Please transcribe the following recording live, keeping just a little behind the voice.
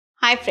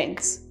Hi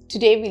friends,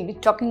 today we'll be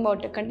talking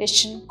about a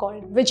condition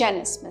called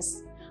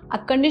vaginismus, a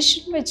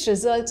condition which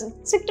results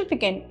in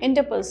significant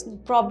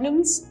interpersonal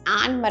problems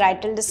and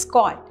marital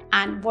discord,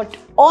 and what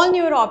all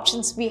newer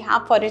options we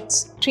have for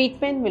its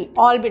treatment will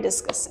all be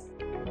discussing.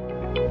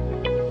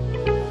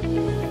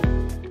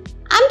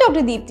 I'm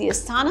Dr. Deepti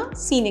Asthana,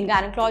 Senior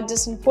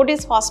Gynecologist in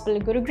Fortis Hospital,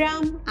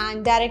 Gurugram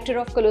and Director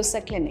of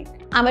Kalosa Gynae.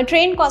 I'm a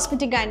trained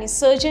cosmetic gynae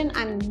surgeon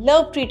and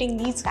love treating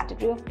these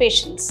category of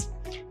patients.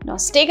 Now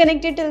stay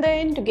connected till the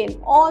end to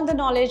gain all the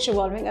knowledge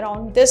revolving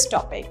around this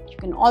topic. You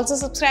can also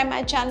subscribe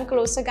my channel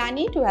Kalosa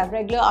Gynae to have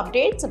regular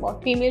updates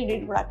about female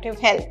reproductive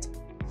health.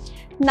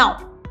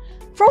 Now,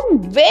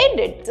 from where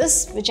did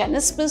this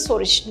vaginismus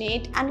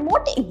originate and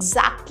what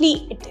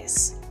exactly it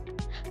is?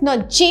 Now,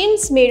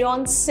 James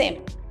Marion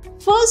Sim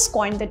first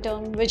coined the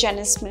term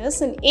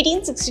vaginismus in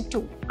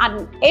 1862 at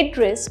an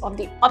address of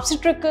the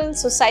Obstetrical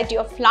Society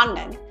of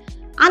London,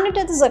 and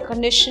it is a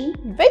condition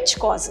which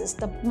causes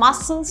the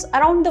muscles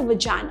around the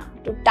vagina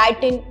to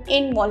tighten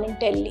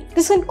involuntarily.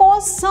 This can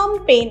cause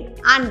some pain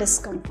and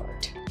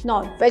discomfort.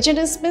 Now,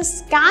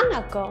 vaginismus can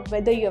occur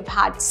whether you have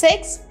had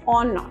sex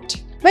or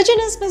not.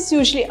 Vaginismus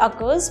usually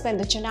occurs when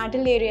the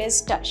genital area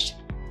is touched.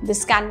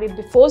 This can be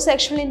before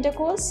sexual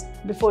intercourse,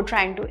 before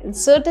trying to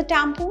insert the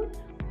tampon,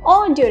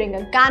 or during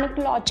a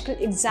gynecological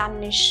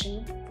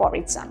examination, for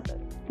example.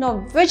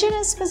 Now,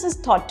 vaginismus is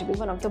thought to be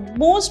one of the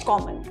most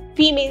common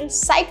female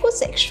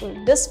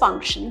psychosexual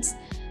dysfunctions,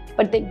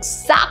 but the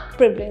exact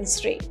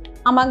prevalence rate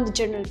among the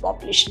general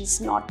population is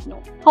not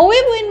known.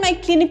 However, in my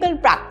clinical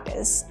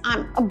practice,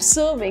 I'm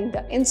observing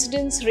the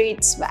incidence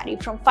rates vary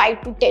from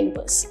 5 to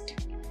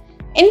 10%.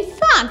 In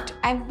fact,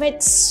 I've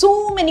met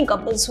so many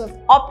couples who have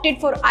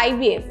opted for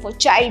IVF for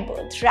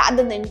childbirth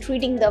rather than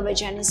treating the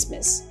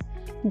vaginismus.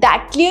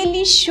 That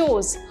clearly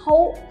shows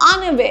how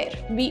unaware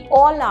we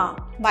all are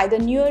by the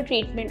newer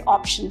treatment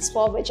options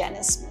for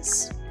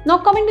vaginismus. Now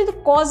coming to the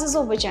causes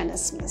of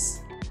vaginismus.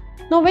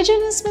 Now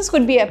vaginismus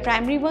could be a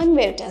primary one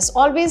where it has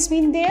always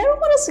been there, or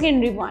a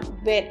secondary one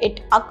where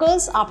it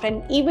occurs after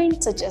an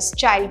event such as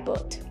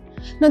childbirth.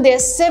 Now there are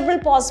several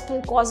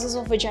possible causes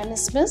of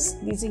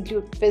vaginismus. These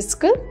include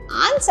physical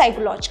and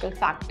psychological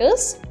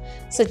factors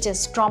such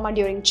as trauma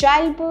during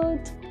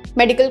childbirth,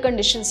 medical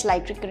conditions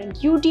like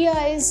recurrent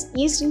UTIs,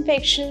 yeast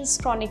infections,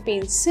 chronic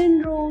pain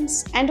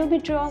syndromes,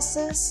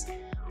 endometriosis,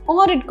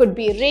 or it could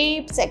be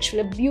rape,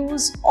 sexual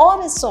abuse,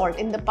 or assault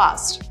in the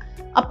past,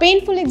 a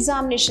painful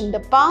examination in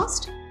the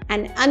past,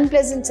 an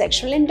unpleasant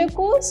sexual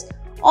intercourse,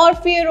 or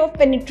fear of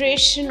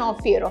penetration or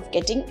fear of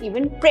getting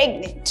even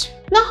pregnant.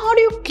 Now, how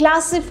do you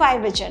classify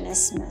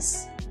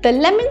vaginismus? The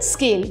Lemon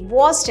scale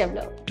was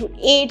developed to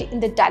aid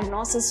in the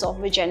diagnosis of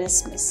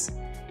vaginismus.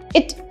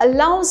 It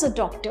allows a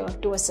doctor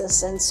to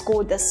assess and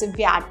score the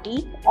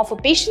severity of a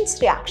patient's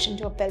reaction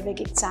to a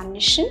pelvic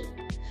examination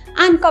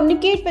and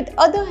communicate with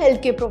other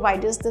healthcare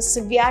providers the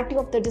severity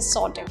of the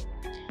disorder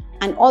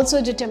and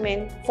also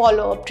determine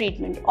follow-up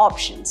treatment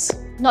options.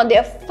 Now, there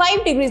are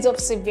 5 degrees of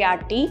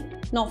severity.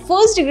 Now,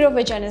 first degree of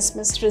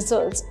vaginismus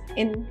results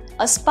in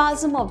a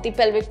spasm of the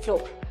pelvic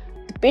floor.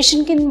 The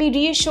patient can be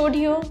reassured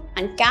here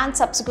and can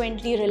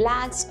subsequently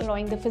relax,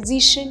 allowing the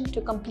physician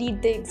to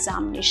complete the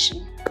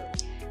examination.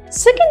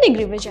 Second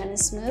degree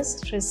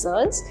vaginismus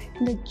results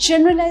in the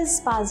generalized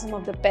spasm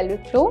of the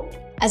pelvic floor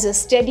as a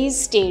steady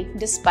state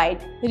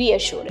despite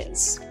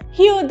reassurance.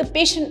 Here, the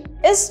patient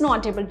is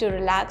not able to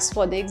relax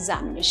for the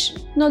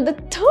examination. Now, the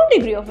third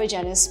degree of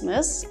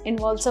vaginismus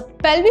involves a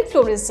pelvic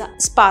floor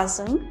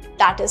spasm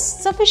that is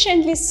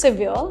sufficiently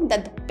severe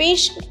that the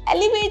patient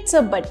elevates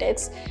her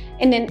buttocks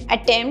in an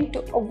attempt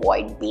to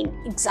avoid being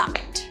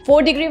examined.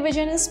 4th degree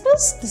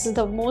vaginismus, this is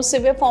the most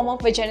severe form of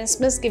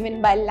vaginismus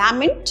given by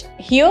lament.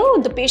 Here,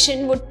 the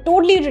patient would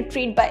totally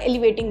retreat by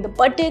elevating the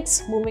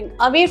buttocks, moving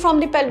away from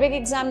the pelvic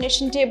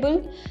examination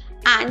table,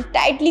 and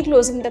tightly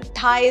closing the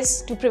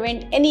thighs to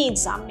prevent any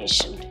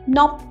examination.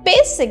 Now,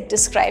 Pasek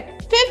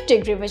described 5th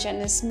degree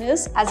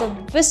vaginismus as a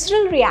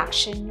visceral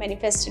reaction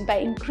manifested by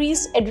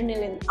increased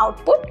adrenaline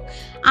output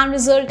and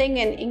resulting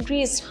in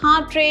increased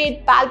heart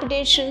rate,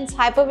 palpitations,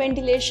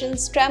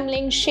 hyperventilations,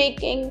 trembling,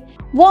 shaking,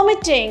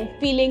 vomiting,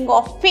 feeling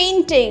of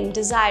fainting,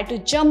 desire to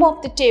jump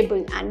off the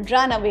table and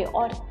run away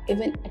or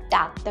even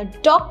attack the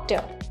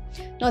doctor.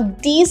 Now,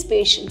 these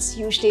patients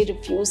usually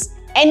refuse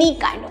any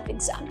kind of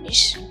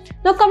examination.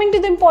 Now, coming to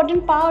the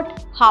important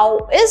part,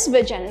 how is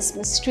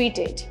vaginismus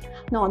treated?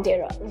 Now,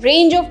 there are a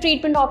range of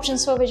treatment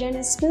options for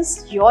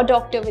vaginismus. Your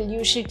doctor will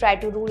usually try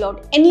to rule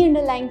out any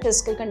underlying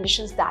physical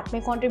conditions that may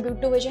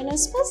contribute to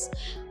vaginismus.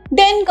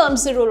 Then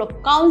comes the role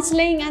of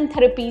counseling and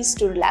therapies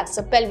to relax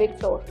the pelvic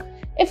floor,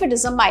 if it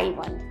is a mild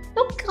one.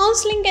 Now,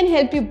 counseling can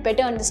help you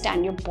better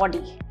understand your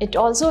body. It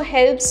also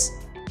helps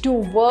to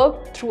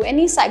work through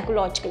any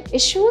psychological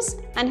issues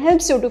and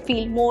helps you to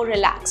feel more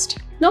relaxed.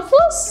 Now, for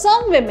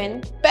some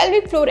women,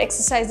 pelvic floor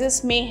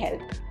exercises may help.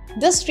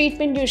 This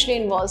treatment usually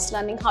involves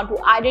learning how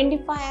to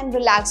identify and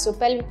relax your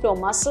pelvic floor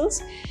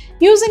muscles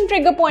using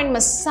trigger point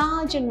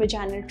massage and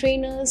vaginal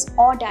trainers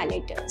or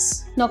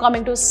dilators. Now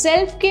coming to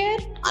self-care,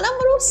 a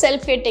number of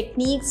self-care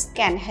techniques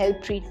can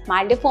help treat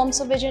milder forms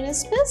of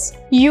vaginismus.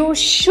 You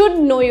should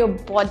know your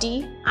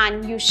body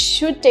and you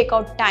should take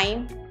out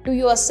time to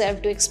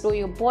yourself to explore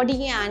your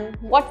body and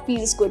what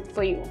feels good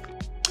for you.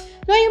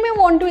 Now you may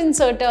want to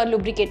insert a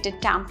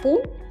lubricated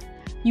tampon.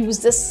 Use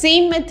the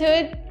same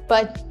method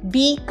but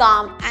be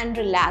calm and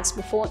relaxed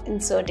before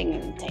inserting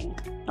anything.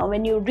 Now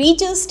when you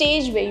reach a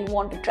stage where you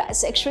want to try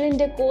sexual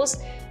intercourse,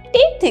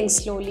 take things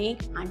slowly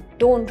and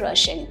don't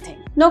rush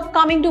anything. Now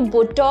coming to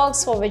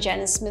Botox for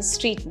vaginismus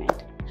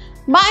treatment.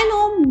 By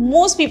now,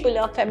 most people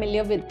are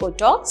familiar with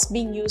Botox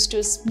being used to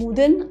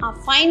smoothen our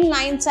fine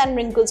lines and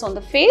wrinkles on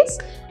the face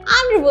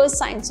and reverse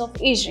signs of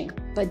aging.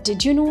 But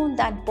did you know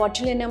that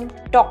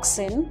botulinum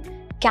toxin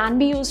can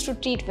be used to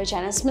treat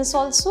vaginismus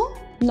also?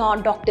 Now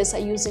doctors are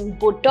using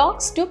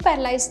Botox to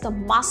paralyze the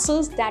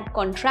muscles that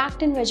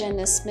contract in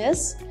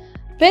vaginismus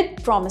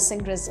with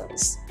promising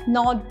results.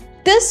 Now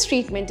this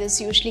treatment is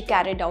usually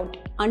carried out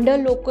under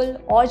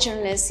local or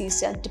general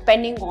anesthesia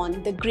depending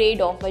on the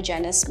grade of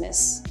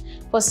vaginismus.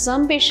 For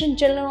some patients,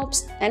 general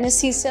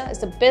anesthesia is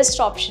the best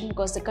option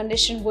because the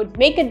condition would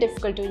make it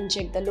difficult to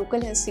inject the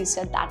local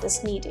anesthesia that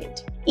is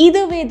needed.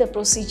 Either way, the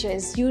procedure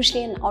is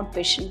usually an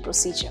outpatient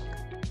procedure.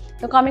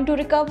 Now coming to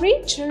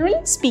recovery,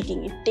 generally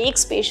speaking, it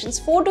takes patients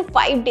 4 to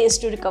 5 days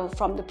to recover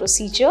from the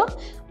procedure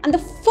and the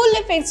full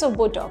effects of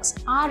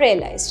Botox are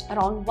realized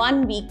around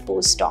 1 week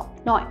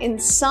post-op. Now in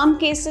some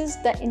cases,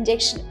 the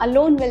injection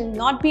alone will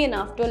not be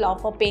enough to allow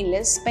for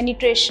painless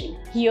penetration.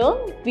 Here,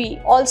 we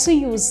also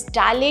use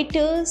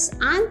dilators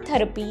and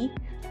therapy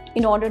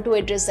in order to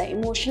address the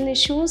emotional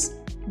issues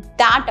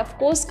that of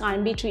course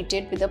can't be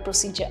treated with the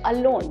procedure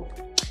alone.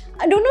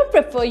 I do not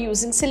prefer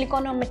using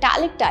silicone or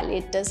metallic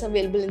dilators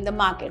available in the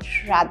market.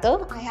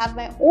 Rather, I have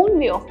my own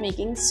way of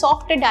making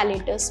softer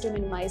dilators to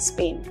minimize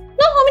pain.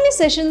 Now, how many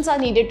sessions are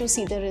needed to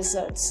see the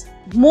results?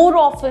 More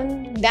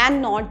often than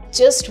not,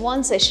 just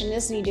one session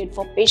is needed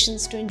for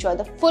patients to enjoy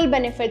the full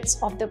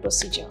benefits of the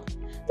procedure.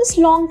 This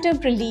long-term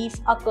relief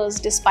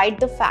occurs despite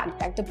the fact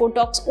that the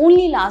Botox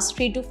only lasts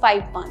 3 to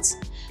 5 months.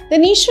 The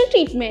initial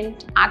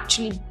treatment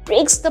actually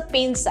breaks the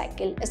pain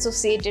cycle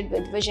associated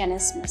with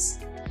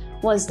vaginismus.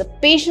 Once the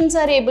patients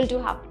are able to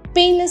have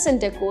painless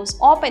intercourse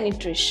or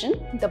penetration,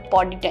 the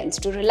body tends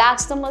to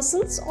relax the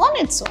muscles on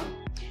its own.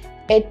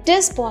 It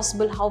is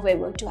possible,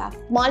 however, to have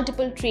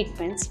multiple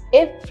treatments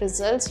if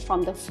results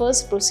from the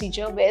first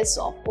procedure wears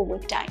off over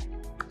time.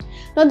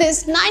 Now, there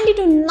is 90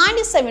 to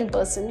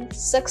 97%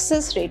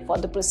 success rate for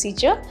the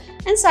procedure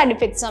and side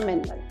effects are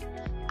minimal.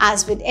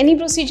 As with any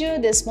procedure,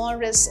 there are small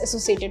risks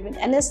associated with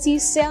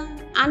anesthesia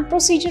and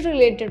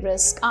procedure-related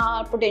risks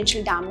are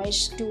potential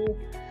damage to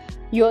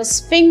your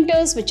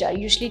sphincters, which are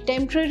usually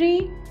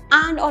temporary,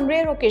 and on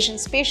rare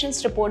occasions,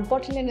 patients report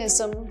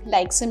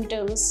botulinism-like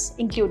symptoms,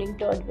 including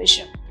blurred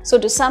vision. So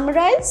to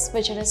summarize,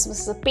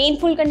 vaginismus is a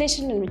painful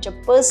condition in which a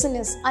person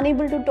is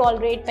unable to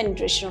tolerate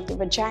penetration of the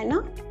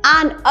vagina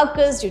and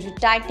occurs due to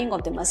tightening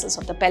of the muscles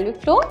of the pelvic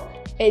floor.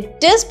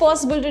 It is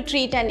possible to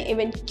treat and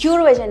even cure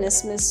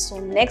vaginismus, so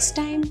next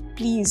time,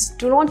 please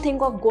do not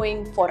think of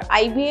going for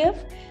IVF.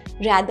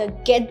 Rather,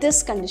 get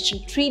this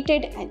condition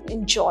treated and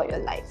enjoy your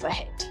life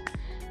ahead.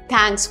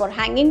 Thanks for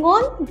hanging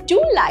on.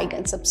 Do like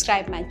and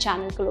subscribe my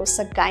channel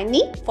Kalosa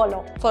Gynae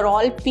for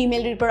all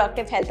female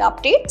reproductive health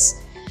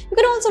updates. You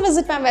can also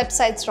visit my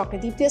websites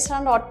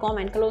drdeeptiasthana.com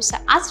and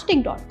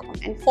kalosaesthetic.com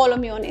and follow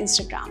me on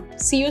Instagram.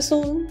 See you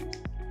soon.